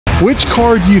Which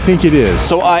car do you think it is?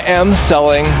 So I am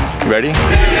selling, you ready?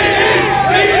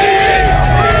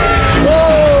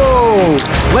 Whoa!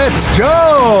 Let's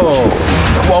go!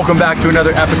 Welcome back to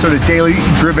another episode of Daily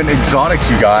Driven Exotics,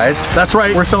 you guys. That's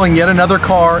right, we're selling yet another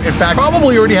car. In fact,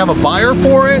 probably already have a buyer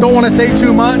for it. Don't want to say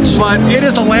too much, but it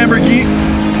is a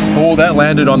Lamborghini. Oh, that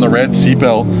landed on the red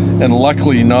seatbelt, and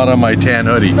luckily not on my tan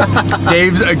hoodie.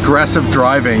 Dave's aggressive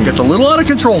driving gets a little out of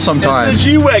control sometimes. It's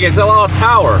the G-Wagon, it's got a lot of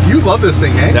power. You love this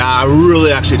thing, eh? Yeah, I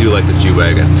really actually do like this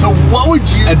G-Wagon. So what would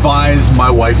you advise my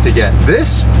wife to get?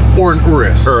 This or an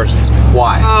Urus? Urus.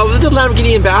 Why? The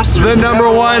Lamborghini ambassador. The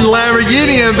 #1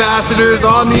 Lamborghini ambassadors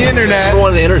on the internet. #1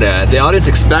 on the internet. The audience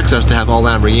expects us to have all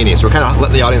Lamborghinis, so we're kind of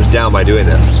letting the audience down by doing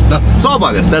this. It's all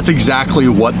by this. That's exactly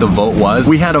what the vote was.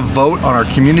 We had a vote on our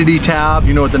community tab.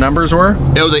 You know what the numbers were?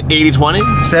 It was like 80-20?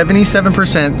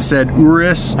 77% said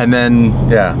Urus, and then,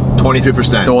 yeah.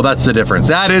 23%. Well, that's the difference.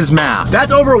 That is math.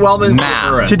 That's overwhelming.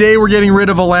 Math. Today we're getting rid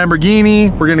of a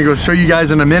Lamborghini. We're gonna go show you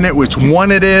guys in a minute which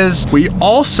one it is. We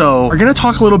also are gonna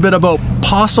talk a little bit about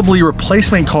possibly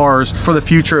replacement cars for the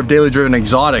future of Daily Driven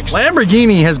Exotics.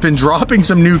 Lamborghini has been dropping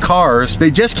some new cars.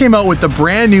 They just came out with the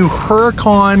brand new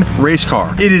Huracan race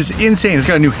car. It is insane. It's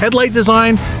got a new headlight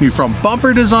design, new front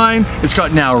bumper design. It's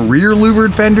got now rear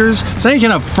louvered fenders. So now you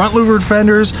can have front louvered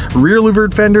fenders, rear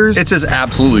louvered fenders. It's just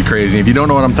absolutely crazy. If you don't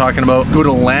know what I'm talking about, go to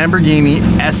Lamborghini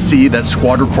SC, that's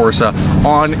Quadricorsa,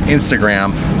 on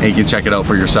Instagram, and you can check it out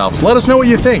for yourselves. Let us know what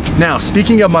you think. Now,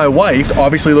 speaking of my wife,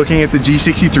 obviously looking at the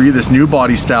G63, this new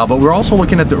body style, but we're also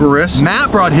looking at the Urus.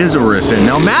 Matt brought his Urus in.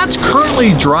 Now, Matt's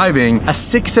currently driving a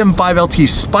 675 LT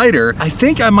Spider. I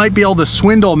think I might be able to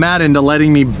swindle Matt into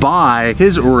letting me buy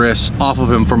his Urus off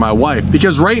of him for my wife,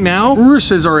 because right now,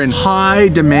 Uruses are in high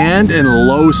demand and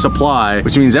low supply,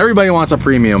 which means everybody wants a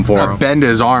premium for him. Bend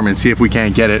his arm and see if we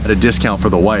can't get it at a discount for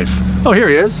the wife. Oh, here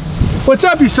he is. What's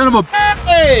up, you son of a...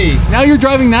 Hey! Now you're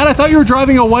driving that? I thought you were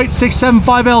driving a white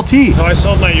 675 LT. No, I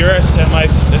sold my Urus and my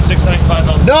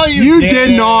 695 LT. No, you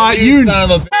did not. You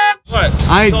son of a... What?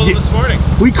 I sold it this morning.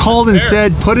 We called and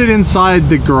said, put it inside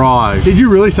the garage. Did you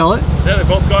really sell it? Yeah, they're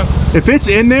both gone. If it's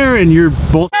in there and you're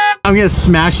both... I'm gonna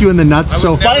smash you in the nuts.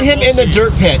 So fight him in the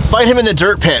dirt pit. Fight him in the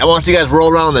dirt pit. I want to see you guys roll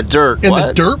around in the dirt. In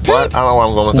the dirt pit? What? I don't know where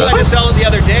I'm going with I this. just sold it the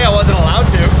other day. I wasn't allowed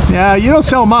to. Yeah, you don't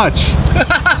sell much.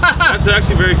 That's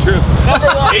actually very true.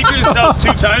 Adrian sells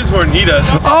 2 times more than he does.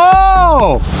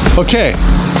 Oh! Okay,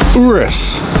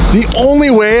 Urus. The only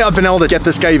way I've been able to get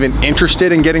this guy even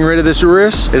interested in getting rid of this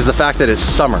Urus is the fact that it's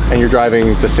summer and you're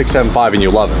driving the 675 and you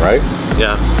love it, right?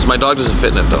 Yeah, so my dog doesn't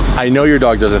fit in it though. I know your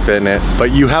dog doesn't fit in it,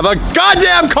 but you have a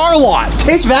goddamn car lot.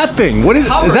 Take that thing. What is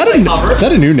that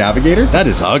a new Navigator? That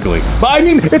is ugly. But I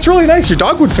mean, it's really nice. Your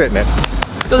dog would fit in it.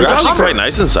 They're actually quite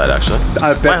nice inside, actually.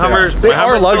 I bet my Hummer, they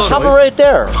are luxury. Hummer right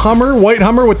there. Hummer, white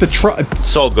Hummer with the truck.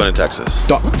 Sold going to Texas.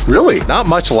 Really? Not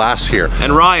much lasts here.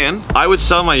 And Ryan, I would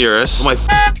sell my Urus. My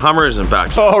Hummer isn't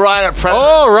back. Oh, Ryan at Predator.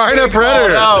 Oh, Ryan at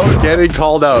Predator. Getting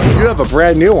called out. You have a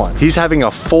brand new one. He's having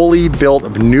a fully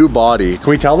built new body. Can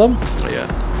we tell them? Yeah.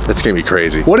 That's gonna be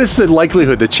crazy. What is the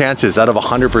likelihood, the chances out of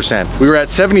 100%? We were at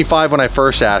 75 when I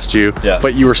first asked you,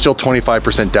 but you were still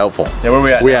 25% doubtful. Yeah, where are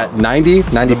we at? We at 90,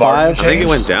 95? I think it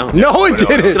went down. No, it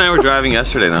didn't. Luke and I were driving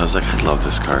yesterday and I was like, I love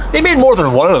this car. They made more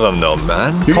than one of them though,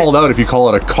 man. You're called out if you call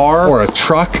it a car or a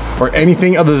truck or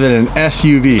anything other than an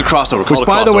SUV. It's a crossover. Which,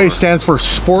 by the way, stands for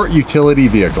Sport Utility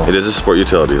Vehicle. It is a sport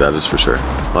utility, that is for sure.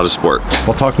 A lot of sport.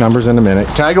 We'll talk numbers in a minute.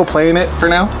 Can I go play in it for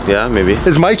now? Yeah, maybe.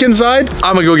 Is Mike inside?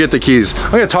 I'm gonna go get the keys.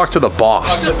 I'm gonna talk to the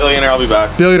boss. Billionaire, I'll be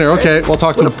back. Billionaire, okay. We'll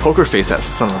talk to the poker face, that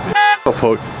son of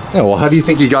a... Yeah, well, how do you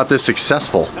think you got this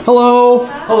successful? Hello.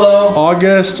 Hello.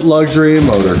 August Luxury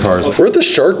Motor Cars. Where'd the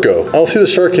shark go? I don't see the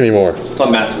shark anymore. It's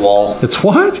on Matt's wall. It's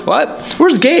what? What?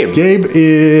 Where's Gabe? Gabe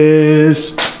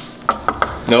is...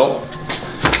 No.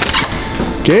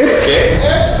 Gabe? Gabe?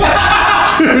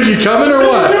 Dude, you coming or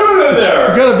what? What are you doing in there?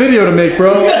 We got a video to make,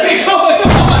 bro.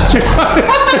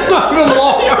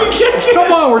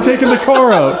 Come on, we're taking the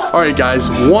car out. All right, guys,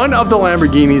 one of the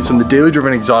Lamborghinis from the Daily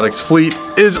Driven Exotics fleet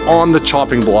is on the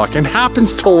chopping block and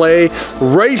happens to lay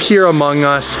right here among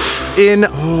us in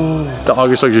the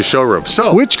August Luxury showroom.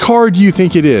 So, which car do you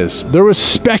think it is? There was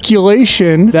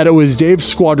speculation that it was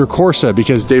Dave's Quadricorsa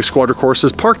because Dave's Quadricorsa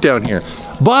is parked down here.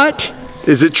 But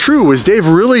Is it true? Was Dave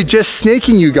really just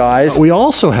snaking you guys? We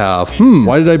also have,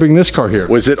 why did I bring this car here?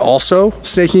 Was it also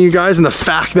snaking you guys? And the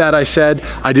fact that I said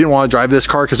I didn't want to drive this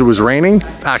car because it was raining,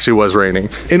 actually was raining.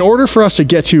 In order for us to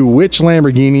get to which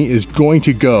Lamborghini is going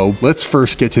to go, let's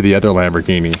first get to the other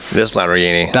Lamborghini. This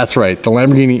Lamborghini. That's right, the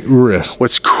Lamborghini Urus.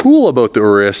 What's cool about the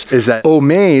Urus is that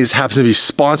Omaze happens to be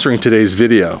sponsoring today's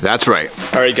video. That's right.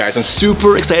 All right, guys, I'm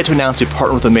super excited to announce we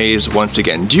partner with Omaze once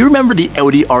again. Do you remember the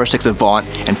Audi R6 Avant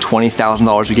and $20,000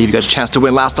 we gave you guys a chance to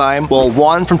win last time? Well,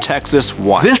 Juan from Texas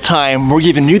won. This time, we're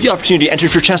giving you the opportunity to enter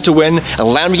for your chance to win a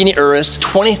Lamborghini Urus,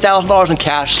 $20,000 in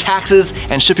cash, taxes,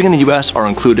 and shipping in the US are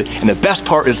included. And the best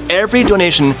part is every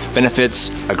donation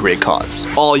benefits a great cause.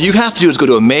 All you have to do is go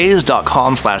to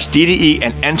amaze.com/DDE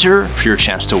and enter for your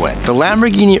chance to win. The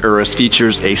Lamborghini Urus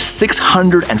features a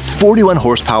 641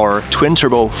 horsepower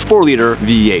twin-turbo 4-liter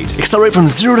V8. Accelerate from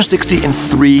 0 to 60 in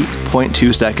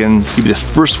 3.2 seconds. You'll be the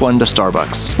first one to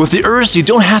Starbucks. With the Urus, you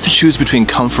don't have to choose between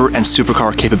comfort and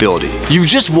supercar capability. You've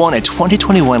just won a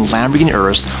 2021 Lamborghini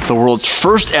Urus, the world's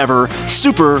first ever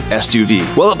super SUV.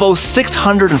 While it boasts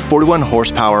 641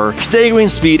 horsepower, staggering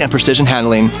speed, and precision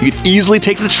handling, you can easily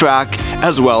take to the track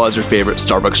as well as your favorite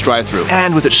Starbucks drive-thru.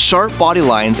 And with its sharp body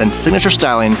lines and signature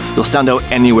styling, you'll stand out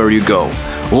anywhere you go.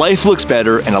 Life looks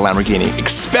better in a Lamborghini,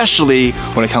 especially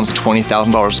when it comes to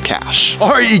 $20,000 cash. All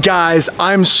right, you guys,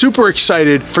 I'm super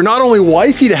excited for not only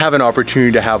wifey to have an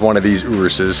opportunity to have one of these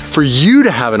Uruses, for you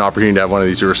to have an opportunity to have one of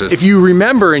these Uruses. If you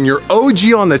remember in your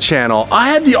OG on the channel, I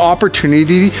had the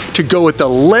opportunity to go with the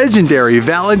legendary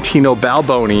Valentino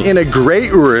Balboni in a gray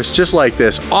Urus just like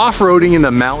this, off-roading in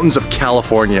the mountains of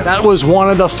California. That was one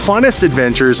of the funnest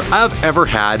adventures I've ever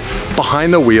had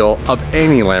behind the wheel of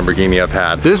any Lamborghini I've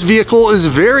had. This vehicle is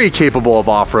very capable of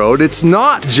off-road. It's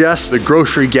not just the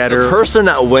grocery getter. The person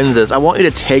that wins this, I want you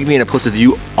to tag me in a post of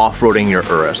you off-roading your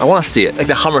Urus. I want to see it, like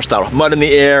the Hummer style, mud in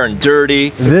the air and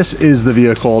dirty. This is the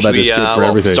vehicle that is good for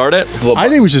everything. Start it? I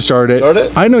think we should start it.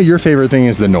 I know your favorite thing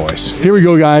is the noise. Here we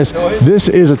go, guys. This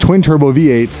is a twin-turbo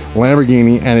V8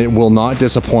 Lamborghini, and it will not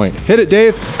disappoint. Hit it,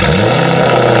 Dave.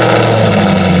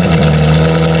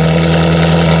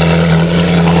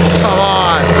 Come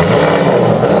on.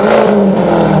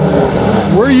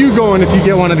 Where are you going if you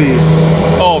get one of these?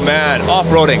 Oh man,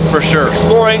 off-roading for sure.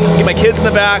 Exploring, get my kids in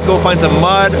the back, go find some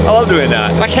mud. I love doing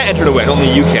that. I can't enter to win,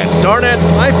 only you can. Darn it.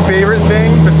 My favorite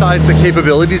thing, besides the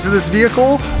capabilities of this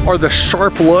vehicle, are the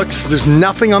sharp looks. There's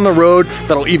nothing on the road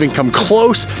that'll even come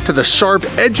close to the sharp,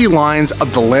 edgy lines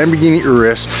of the Lamborghini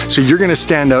Urus, so you're gonna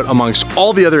stand out amongst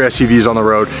all the other SUVs on the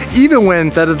road, even when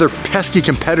that other pesky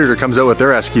competitor comes out with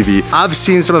their SUV. I've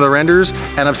seen some of the renders,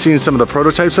 and I've seen some of the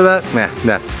prototypes of that. Nah.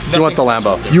 You want the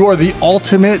Lambo. You are the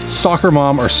ultimate soccer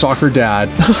mom or soccer dad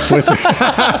with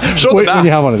when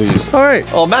you have one of these. All right.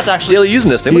 Oh, Matt's actually daily using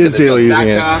this thing. He is daily using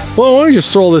it. Well, why don't you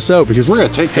just throw this out because we're gonna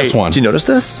take this one. Do you notice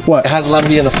this? What? It has a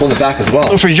Lamborghini on the full in the back as well.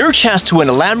 So for your chance to win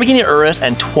a Lamborghini Urus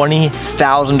and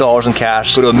 $20,000 in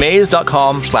cash, go to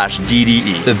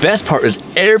amaze.com/DDE. The best part is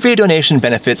every donation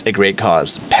benefits a great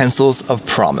cause. Pencils of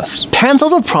Promise.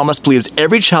 Pencils of Promise believes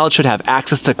every child should have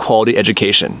access to quality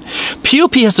education.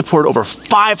 POP has supported over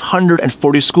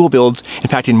 540 school builds,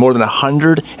 impacting more than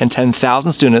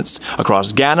 110,000 students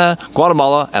across Ghana,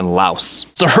 Guatemala, and Laos.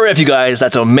 So hurry up, you guys.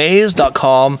 That's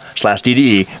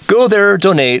amaze.com/DDE. Go there,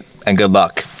 donate, and good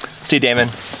luck. See you, Damon.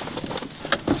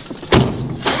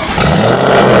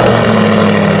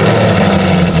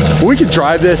 We could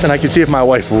drive this and I could see if my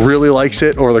wife really likes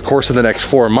it over the course of the next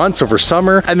 4 months over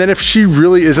summer. And then if she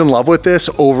really is in love with this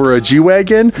over a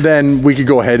G-Wagon, then we could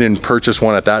go ahead and purchase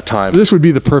one at that time. This would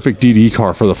be the perfect DD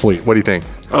car for the fleet. What do you think?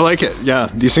 I like it, yeah.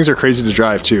 These things are crazy to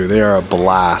drive too. They are a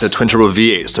blast. It's a twin-turbo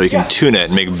V8, so you can tune it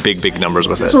and make big numbers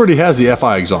with it. This already has the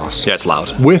FI exhaust. Yeah, it's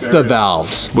loud. With the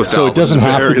valves. So it doesn't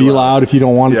have to Very be loud if you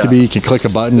don't want it to be. You can click a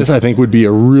button. This, I think, would be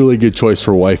a really good choice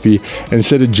for wifey.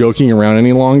 Instead of joking around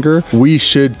any longer, we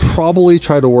should probably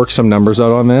try to work some numbers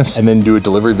out on this and then do a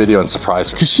delivery video and surprise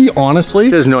her. Because she honestly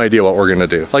has no idea what we're gonna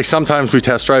do. Like sometimes we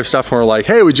test drive stuff and we're like,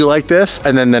 hey, would you like this?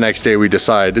 And then the next day we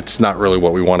decide it's not really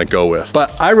what we wanna go with.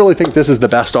 But I really think this is the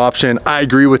best option. I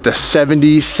agree with the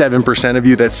 77% of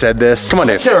you that said this. Come on,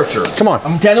 Dave. Character. Come on.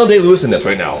 I'm Daniel Day-Lewis in this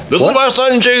right now. This is my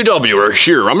son JW right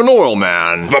here. I'm an oil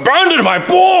man. Abandoned my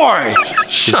boy.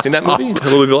 You seen that movie? A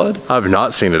Little Blood? I've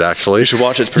not seen it actually. You should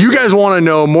watch it. You guys want to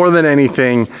know more than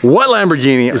anything what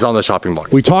Lamborghini is on the shopping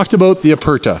block. We talked about the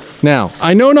Aperta. Now,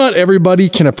 I know not everybody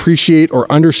can appreciate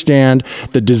or understand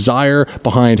the desire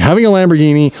behind having a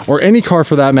Lamborghini, or any car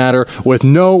for that matter, with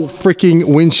no freaking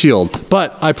windshield.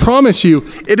 But I promise you,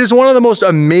 it is one of the most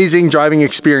amazing driving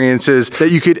experiences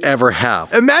that you could ever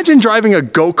have. Imagine driving a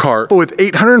go-kart, but with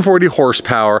 840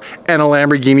 horsepower and a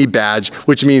Lamborghini badge,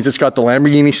 which means it's got the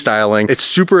Lamborghini styling, it's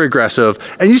super aggressive,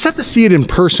 and you just have to see it in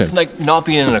person. It's like not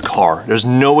being in a car. There's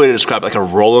no way to describe it, like a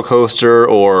roller coaster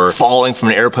or falling from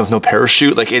an airplane with no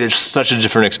parachute. Like, it is such a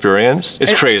different experience.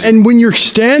 It's crazy. And when you're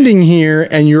standing here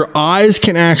and your eyes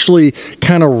can actually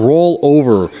kind of roll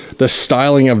over the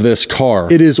styling of this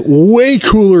car, it is way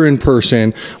cooler in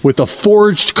person with the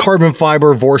forged carbon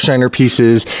fiber Vorsteiner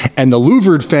pieces and the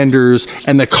louvered fenders,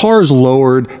 and the car's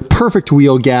lowered, perfect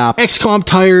wheel gap, X-Comp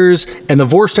tires, and the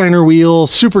Vorsteiner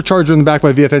wheels, supercharger in the back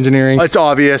by VF Engineering. It's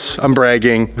obvious, I'm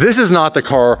bragging. This is not the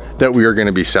car that we are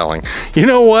gonna be selling. You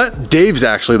know what? Dave's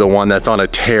actually the one that's on a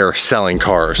tear selling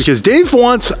cars, because Dave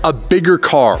wants a bigger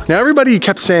car. Now, everybody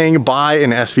kept saying buy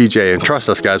an SVJ, and trust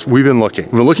us guys, we've been looking.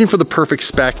 We're looking for the perfect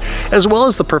spec as well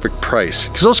as the perfect price,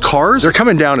 because those cars, they're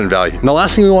coming down in value. And the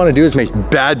last thing we want to do is make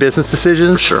bad business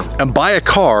decisions and buy a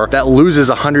car that loses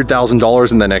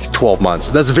 $100,000 in the next 12 months.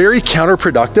 That's very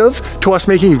counterproductive to us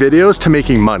making videos to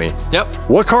making money. Yep.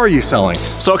 What car are you selling?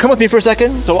 So come with me for a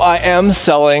second. So I am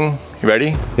selling, you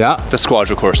ready? Yeah. The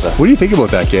Squadra Corsa. What do you think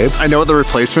about that, Gabe? I know what the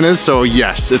replacement is, so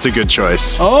yes, it's a good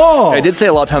choice. Oh! I did say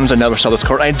a lot of times I never sell this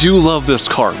car, and I do love this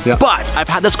car. Yeah. But I've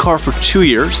had this car for 2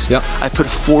 years. Yeah. I've put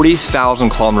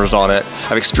 40,000 kilometers on it.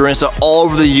 I've experienced it all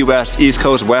over the US, East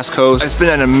Coast, West Coast. It's been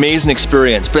an amazing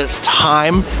experience, but it's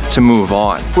time to move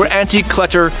on. We're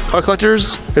anti-collector car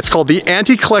collectors. It's called the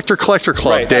Anti-Collector Collector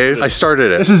Club, Right, Dave. I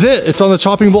started it. This is it. It's on the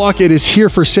chopping block. It is here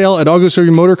for sale at August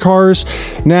Motor Cars.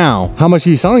 Now, how much are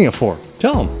you selling it for?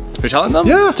 Tell them. You're telling them?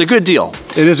 Yeah. It's a good deal.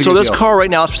 It is a so good this deal. car right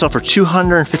now is for sale for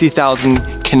 250,000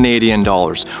 Canadian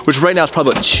dollars, which right now is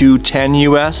probably like 210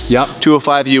 US, Yep.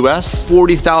 205 US,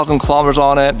 40,000 kilometers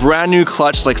on it, brand new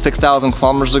clutch like 6,000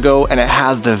 kilometers ago, and it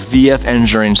has the VF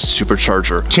Engineering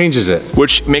supercharger, Changes it.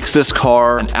 which makes this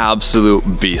car an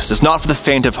absolute beast. It's not for the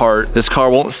faint of heart. This car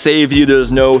won't save you.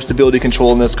 There's no stability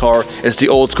control in this car. It's the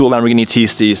old school Lamborghini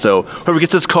TC, so whoever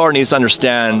gets this car needs to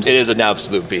understand it is an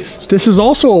absolute beast. This is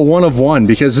also a one of one,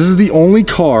 because this is the only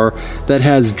car that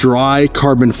has dry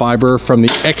carbon fiber from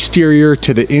the exterior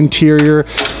to the interior.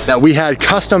 That we had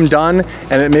custom done,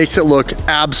 and it makes it look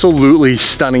absolutely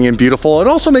stunning and beautiful. It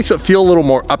also makes it feel a little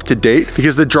more up to date,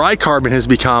 because the dry carbon has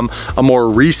become a more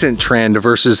recent trend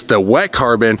versus the wet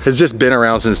carbon has just been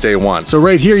around since day one. So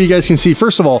right here, you guys can see,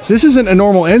 first of all, this isn't a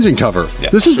normal engine cover.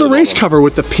 This is the race cover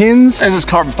with the pins. And it's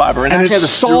carbon fiber, and, And actually it's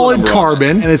has a serial solid number on it.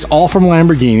 carbon, and it's all from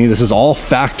Lamborghini. This is all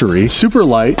factory, super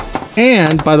light.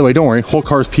 And by the way, don't worry, whole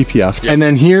car's PPF. And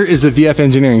then here is the VF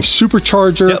Engineering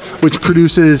supercharger, which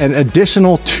produces an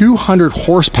additional 200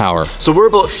 horsepower. So we're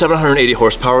about 780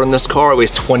 horsepower in this car. It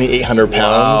weighs 2,800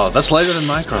 pounds. Wow, that's lighter than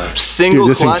my car. Single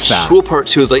Dude, this thing's clutch. fat. Cool part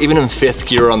too is like even in fifth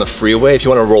gear on the freeway, if you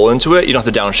want to roll into it, you don't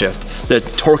have to downshift. The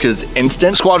torque is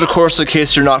instant. Squadra Corsa, in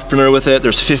case you're not familiar with it,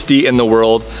 there's 50 in the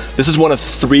world. This is one of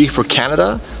 3 for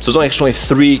Canada. So there's only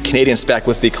 3 Canadian spec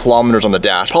with the kilometers on the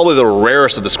dash. Probably the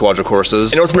rarest of the Squadra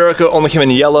Corsas. In North America, only came in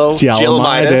yellow. Yellow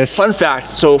minus. Fun fact,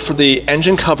 so for the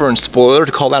engine cover and spoiler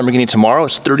to call Lamborghini tomorrow,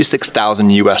 it's 36,000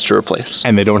 US to replace.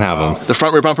 And they don't have them. The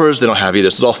front rear bumpers, they don't have either.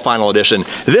 This is all final edition.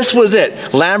 This was it.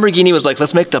 Lamborghini was like,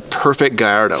 let's make the perfect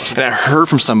Gallardo. And I heard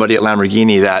from somebody at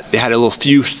Lamborghini that they had a little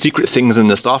few secret things in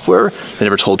the software they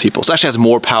never told people. So it actually has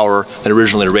more power than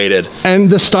originally rated.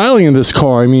 And the styling of this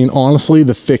car, I mean, honestly,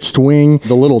 the fixed wing,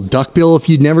 the little duckbill, if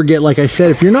you never get, like I said,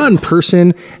 if you're not in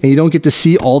person and you don't get to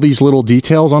see all these little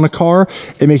details on a car,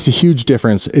 it makes a huge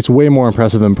difference. It's way more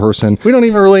impressive in person. We don't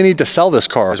even really need to sell this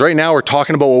car. Right now we're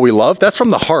talking about what we love. That's from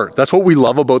the heart. That's what we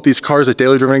love about these cars at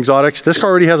Daily Driven Exotics. This car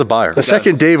already has a buyer. The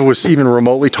second Dave was even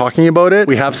remotely talking about it,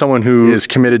 we have someone who is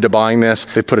committed to buying this.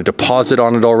 They've put a deposit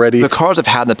on it already. The cars I've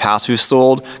had in the past we've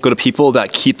sold go to people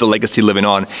that keep the legacy living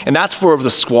on. And that's where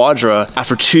the Squadra,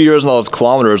 after 2 years and all those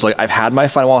kilometers, like I've had my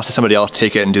fun, I want to see somebody else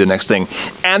take it and do the next thing.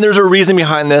 And there's a reason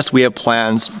behind this. We have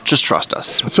plans. Just trust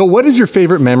us. So what is your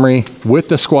favorite memory with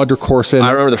the Squadra Corsa?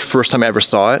 I remember the first time I ever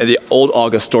saw it at the old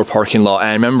August store parking lot. And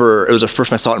I remember it was the first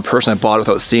time I saw it in person. I bought it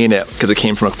without seeing it because it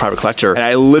came from a private collector. And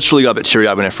I literally got a bit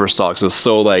teary-eyed when I first saw it because it was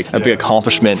so like a big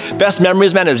accomplishment. Best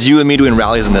memories, man, is you and me doing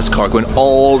rallies in this car, going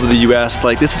all over the US.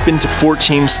 Like this has been to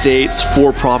 14 states,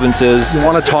 4 provinces. You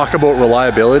want to talk about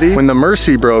reliability? When the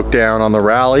Mercy broke down on the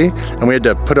rally and we had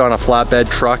to put it on a flatbed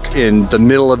truck in the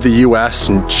middle of the US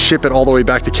and ship it all the way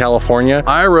back to California,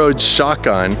 I rode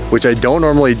shotgun, which I don't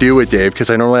normally normally do with Dave because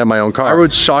I normally have my own car. I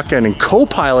rode shotgun and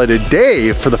co-piloted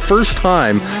Dave for the first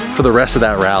time for the rest of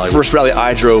that rally. First rally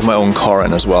I drove my own car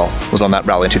in as well. Was on that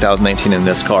rally in 2019 in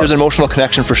this car. There's an emotional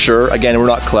connection for sure. Again, we're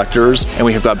not collectors and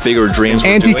we have got bigger dreams.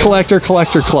 Anti-collector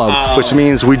collector club. Which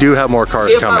means we do have more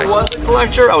cars coming. If I was a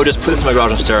collector, I would just put this in my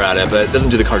garage and stare at it, but it doesn't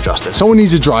do the car justice. Someone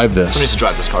needs to drive this. Someone needs to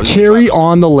drive this car. Carry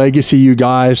on the legacy, you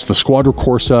guys. The Squadra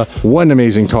Corsa, what an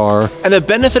amazing car. And the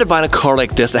benefit of buying a car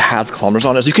like this that has kilometers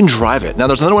on it is you can drive it. Now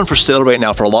there's another one for sale right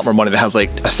now for a lot more money that has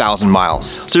like 1,000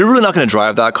 miles. So you're really not gonna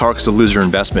drive that car because you'll lose your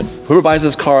investment. Whoever buys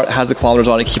this car has the kilometers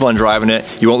on it, keep on driving it,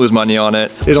 you won't lose money on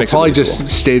it. It'll probably just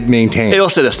stay maintained. It'll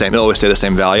stay the same, it'll always stay the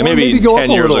same value. Maybe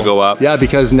 10 years will go up. Yeah,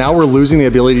 because now we're losing the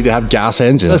ability to have gas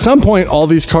engines. At some point, all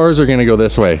these cars are gonna go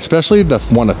this way, especially the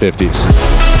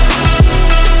 150s.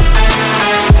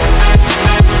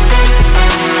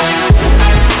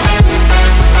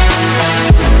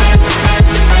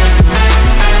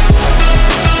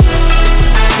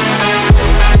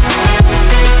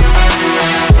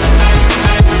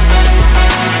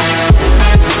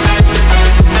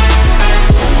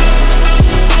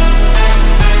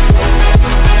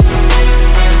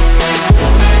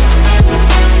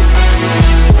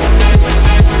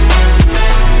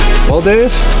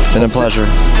 Dave, it's been a pleasure.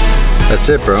 That's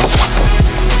it, bro.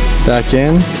 Back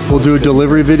in. We'll do a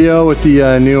delivery video with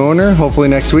the new owner, hopefully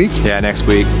next week. Yeah, next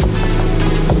week.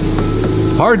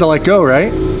 Hard to let go,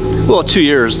 right? Well, 2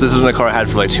 years. This isn't a car I had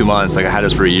for like 2 months. Like I had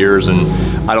this for years and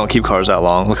I don't keep cars that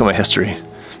long. Look at my history.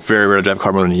 Very rare to drive a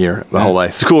car more than a year, my whole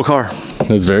life. It's a cool car.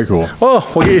 It's very cool.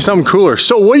 Oh, we'll get you something cooler.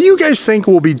 So what do you guys think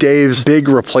will be Dave's big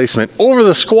replacement over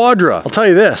the Squadra? I'll tell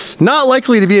you this, not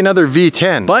likely to be another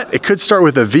V10, but it could start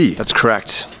with a V. That's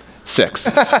correct.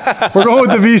 6. We're going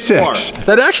with the V6.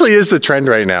 That actually is the trend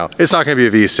right now. It's not gonna be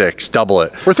a V6, double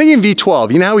it. We're thinking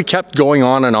V12. You know how we kept going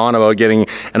on and on about getting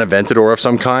an Aventador of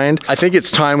some kind? I think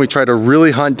it's time we try to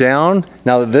really hunt down,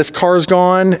 now that this car's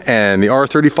gone and the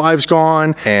R35's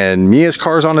gone and Mia's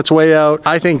car's on its way out.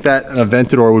 I think that An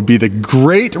Aventador would be the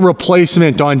great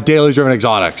replacement on daily driven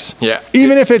exotics. Yeah.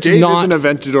 Even if it's Dave not. is an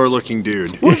Aventador looking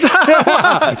dude.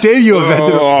 Dave, you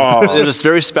Aventador. There's this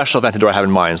very special Aventador I have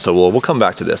in mind, so we'll come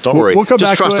back to this. Don't worry. We'll come just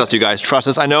back trust to us, you guys. Trust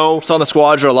us. I know it's on the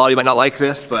Squadra. A lot of you might not like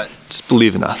this, but just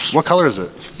believe in us. What color is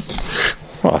it?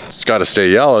 well, it's gotta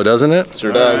stay yellow, doesn't it?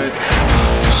 Sure does.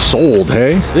 Sold,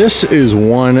 hey? This is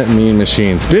one mean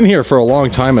machine. It's been here for a long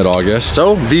time at August.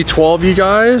 So, V12, you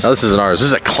guys. Now, this isn't ours. This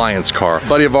is a client's car. A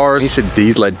buddy of ours, he said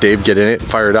he'd let Dave get in it and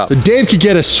fire it up. So Dave could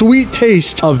get a sweet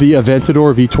taste of the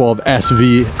Aventador V12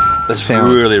 SV. That's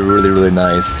really, really, really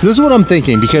nice. This is what I'm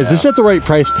thinking, because this is at the right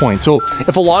price point. So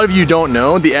If a lot of you don't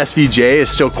know, the SVJ is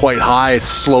still quite high. It's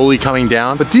slowly coming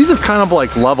down, but these have kind of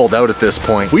like leveled out at this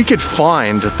point. We could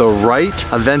find the right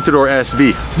Aventador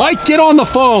SV. Mike, get on the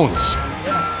phones.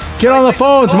 Get on the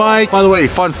phones, Mike. By the way,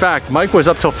 fun fact, Mike was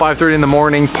up till 5:30 in the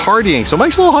morning partying, so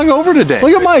Mike's a little hungover today.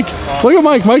 Look at Mike. Look at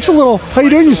Mike. Mike's a little, how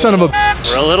you doing, you son of a bitch?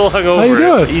 We're a little hungover. How you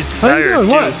doing? He's How you tired, doing?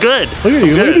 too. What? Good. Look at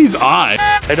you. Look at Good. these eyes.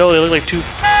 I know, they look like two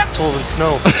assholes in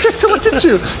snow. Look at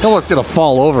you. No one's gonna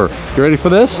fall over. You ready for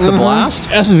this? The blast?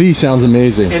 SV sounds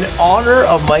amazing. In honor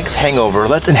of Mike's hangover,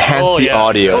 let's enhance Oh, the yeah.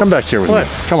 audio. Come back here with What?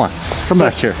 me. Come on. Come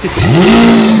back here.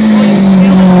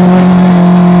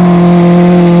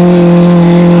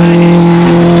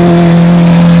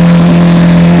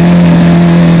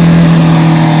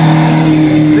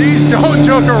 These don't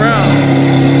joke around.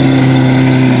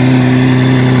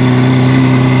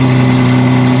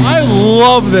 I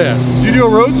love this. You do a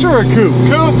roadster or a coupe?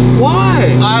 Coupe,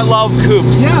 why? I love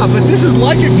coupes. Yeah, but this is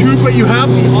like a coupe, but you have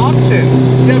the option.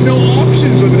 You have no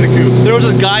options with the coupe. There was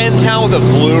a guy in town with a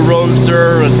blue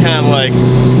roadster. It's kind of like,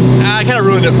 I kind of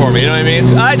ruined it for me, you know what I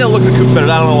mean? I know look the coupe better,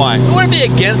 I don't know why. I wouldn't be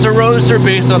against a roadster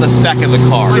based on the spec of the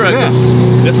car. Like this.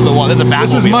 This is the one, this is the Batmobile.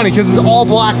 This is money because it's all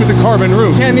black with the carbon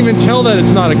roof. Can't even tell that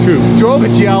it's not a coupe. Drove a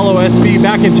Giallo SV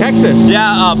back in Texas.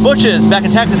 Yeah, Butch's back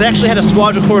in Texas actually had a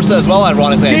Squadra Corsa as well,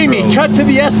 ironically. Jamie, cut to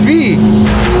the SV.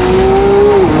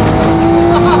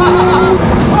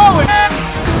 Holy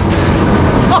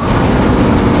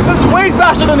This is way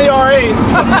faster than the R8.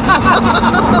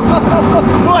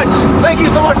 Butch, thank you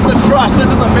so much for the trust. This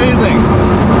is amazing.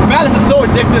 Man, this is so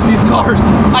addictive, these cars.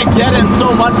 I get it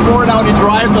so much more now when you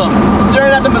drive them.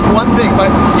 Staring at them is one thing, but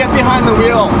get behind the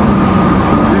wheel.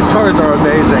 These cars are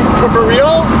amazing. But for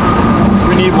real,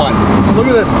 we need one. Look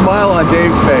at the smile on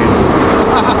Dave's face.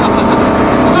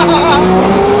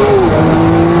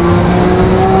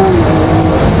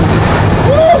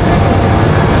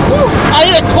 I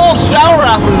need a cold shower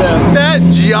after this. That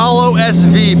Giallo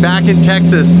SV back in Texas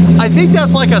Texas, I think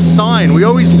that's like a sign. We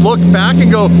always look back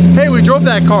and go, hey, we drove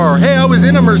that car. Or, hey, I was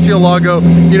in a Murcielago,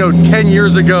 you know, 10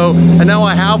 years ago, and now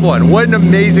I have one. What an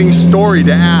amazing story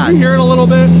to add. You hear it a little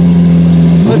bit?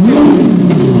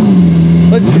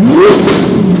 Let's get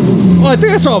Oh, I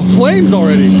think I saw flames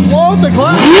already. Blow up the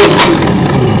glass.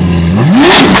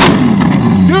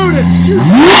 Dude,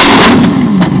 it's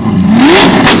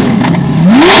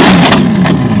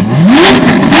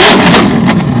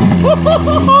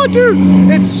dude,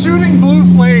 it's shooting blue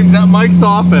flames at Mike's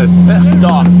office.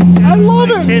 Stop. I love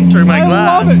it. Tint through my I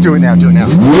glass. love it. Do it now, do it now.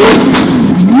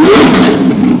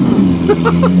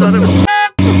 Son of a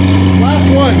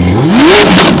Last one.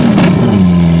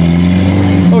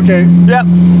 Okay,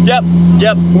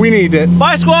 Yep. we need it.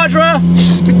 Bye, Squadra. I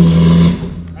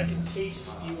can taste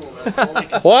fuel.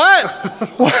 What?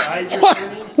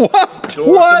 What?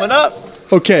 Coming up.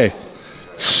 Okay,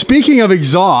 speaking of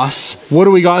exhausts, what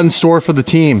do we got in store for the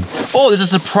team? Oh, there's a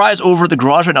surprise over at the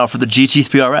garage right now for the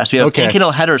GT3 RS. We have Okay.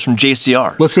 KKL headers from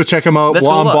JCR. Let's go check them out. Let's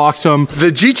We'll go look. unbox them.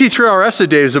 The GT3 RS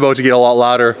today is about to get a lot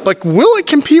louder. Like, will it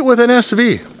compete with an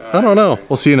SV? I don't know.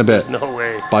 We'll see you in a bit. No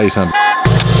way. Buy you some.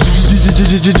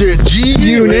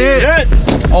 G-Unit.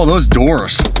 Oh, those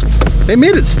doors. They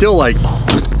made it still like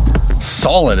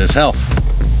solid as hell.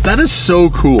 That is so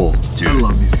cool. I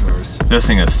love these cars. This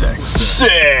thing is sick.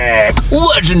 Sick!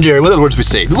 Legendary. What other words we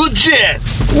say? Legit!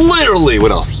 Literally.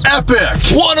 What else?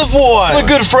 Epic! One of one! A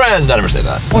good friend! I never say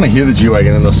that. I want to hear the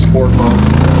G-Wagon in the sport mode.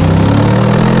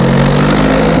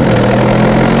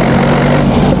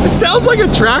 It sounds like a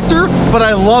tractor, but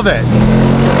I love it.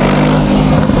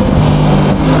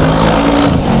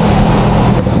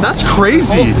 That's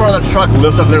crazy. The front of the truck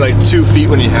lifts up there like 2 feet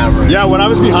when you hammer it. Yeah, when I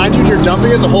was behind you and you're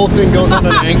dumping it, the whole thing goes on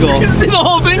an angle. You can see the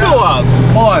whole thing go up.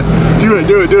 Hold on. Do it.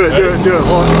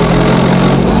 Hold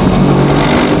on.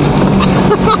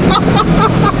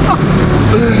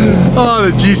 Oh,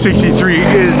 the G63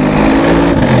 is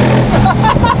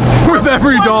worth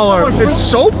every dollar. It's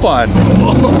so fun.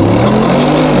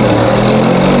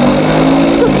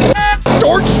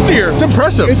 Dork steer. It's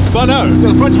impressive. It's fun out.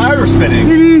 The front tires are spinning.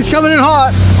 DD's coming in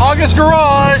hot. August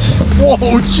Garage. Whoa,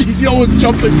 jeez, you almost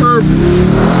jumped the curb.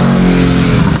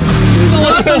 The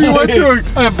last time you went through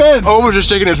a fence. Oh, was just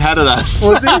shaking his head at us.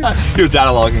 Was he? He was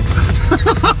dialoguing.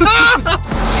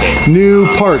 New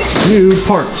parts. New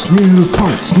parts.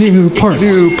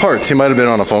 He might have been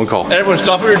on a phone call. Everyone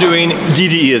stop what you're doing.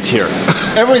 DDE is here.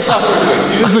 Everybody stop what you're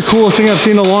doing. This is the coolest thing I've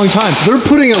seen in a long time. They're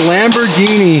putting a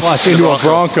Lamborghini into a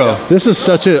Bronco. This is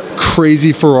such a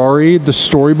crazy Ferrari. The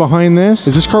story behind this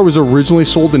is this car was originally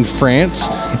sold in France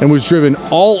and was driven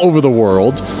all over the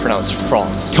world. It's pronounced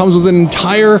France. Comes with an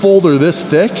entire folder this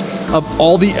thick of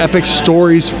all the epic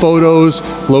stories, photos,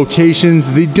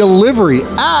 locations, the delivery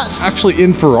actually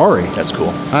in Ferrari. That's cool.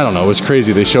 I don't know, it was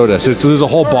crazy. They showed us. There's a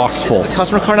whole box full. Is it a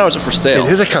customer car now or is it for sale?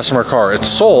 It is a customer car. It's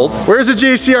sold. Where's the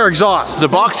JCR exhaust? There's a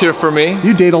box here for me.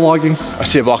 You data logging? I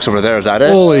see a box over there. Is that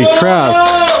it? Holy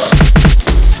crap.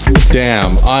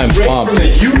 Damn, I'm pumped. the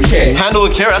UK. Handle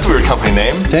with care. That's a weird company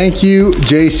name. Thank you,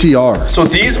 JCR. So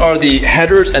these are the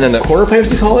headers and then the corner pipes,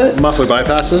 you call it? Muffler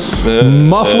bypasses.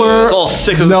 Muffler. It's all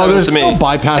 6 of No, them there's to me. no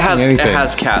bypassing anything. It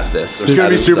has cats this. It's gonna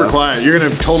be super quiet. You're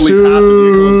gonna totally pass a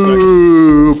vehicle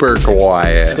inspection. Super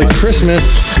quiet. Like Christmas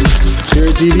here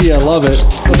at DD, I love it.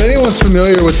 If anyone's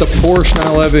familiar with the Porsche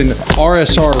 911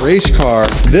 RSR race car,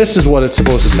 this is what it's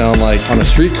supposed to sound like on a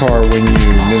street car when you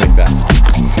mimic that.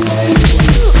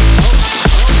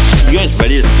 You guys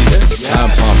ready to see this? Yeah. I'm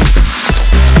pumped.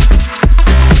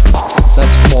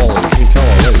 That's quality. You can tell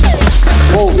already.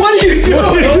 Whoa, what are you doing?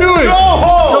 What are you doing?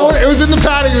 No! It was in the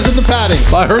padding. It was in the padding.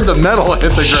 I heard the metal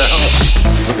hit the ground.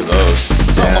 Look at those.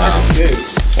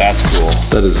 That's cool.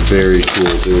 That is very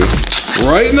cool, dude.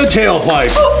 Right in the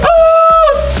tailpipe.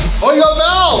 Oh, you got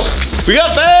valves! We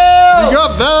got bells! You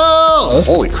got valves!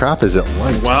 Holy crap, is it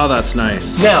light? Wow, that's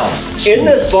nice. Now, in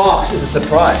this box is a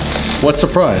surprise. What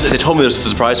surprise? They told me there's a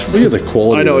surprise for me. Look at the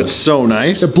quality. I know, of it's this. so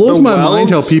nice. It blows The my mind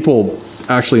how welds- people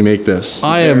actually make this.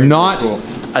 I am not.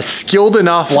 A skilled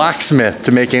enough blacksmith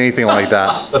to make anything like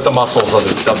that. Let the muscles of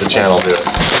the channel do it.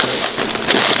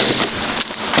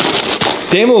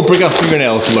 Damon will break out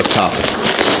fingernails to look tough.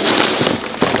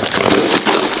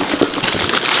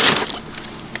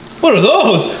 What are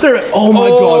those? They're, oh my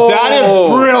god, that is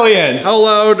brilliant. How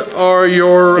loud are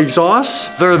your exhausts?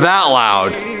 They're that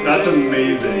loud. That's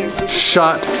amazing.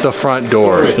 Shut the front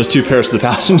door. There's 2 pairs for the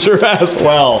passenger as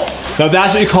well. Now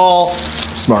that's what you call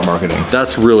Smart marketing.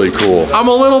 That's really cool. I'm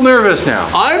a little nervous now.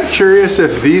 I'm curious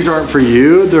if these aren't for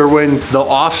you. They're when the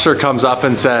officer comes up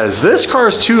and says, this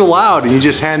car's too loud, and you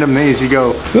just hand them these. You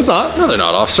go, it's not. No, they're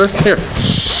not, officer. Here.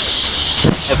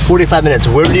 At 45 minutes,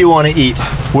 where do you want to eat?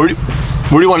 Where do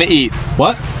you want to eat?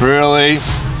 What? Really?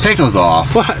 Take those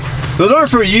off. What? Those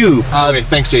aren't for you. I mean,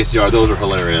 thanks, JCR. Those are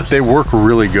hilarious. They work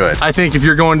really good. I think if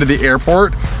you're going to the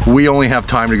airport, we only have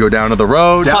time to go down to the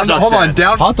road.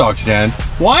 Hot dog stand.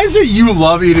 Why is it you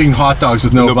love eating hot dogs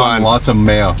with no bun, lots of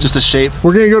mayo? Just the shape.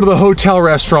 We're gonna go to the hotel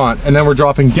restaurant, and then we're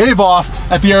dropping Dave off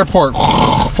at the airport.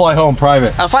 Fly home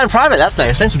private. I'm flying private. That's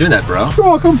nice. Thanks for doing that, bro. You're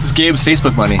welcome. It's Gabe's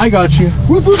Facebook money. I got you.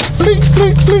 Whoop, whoop, blink,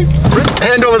 blink, blink.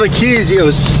 Hand over the keys,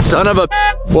 you son of a.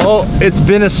 Well, it's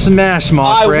been a smash,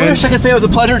 my friend. I wish I could say it was a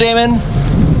pleasure, Damon.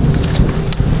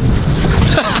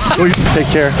 Take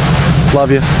care.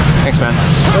 Love you. Thanks, man.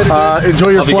 Enjoy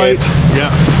your flight.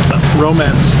 Yeah.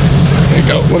 Romance. There you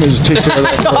go. Let me just take care of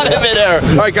that. Got him in there.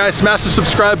 All right, guys, smash the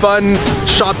subscribe button.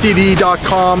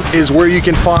 ShopDD.com is where you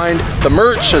can find the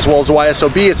merch as well as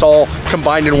YSOB. It's all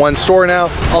combined in one store now.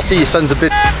 I'll see you sons of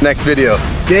bitch next video.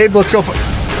 Gabe, let's go.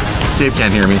 Gabe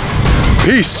can't hear me.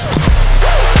 Peace.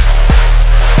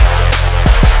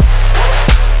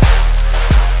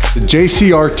 The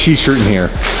JCR t-shirt in here.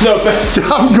 No,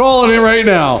 I'm calling it right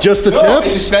now. Just the tips?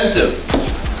 It's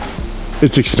expensive.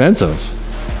 It's expensive.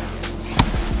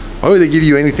 Why would they give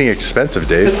you anything expensive,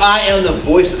 Dave? Because I am the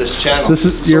voice of this channel. This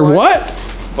is your what?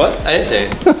 What? I didn't say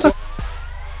it.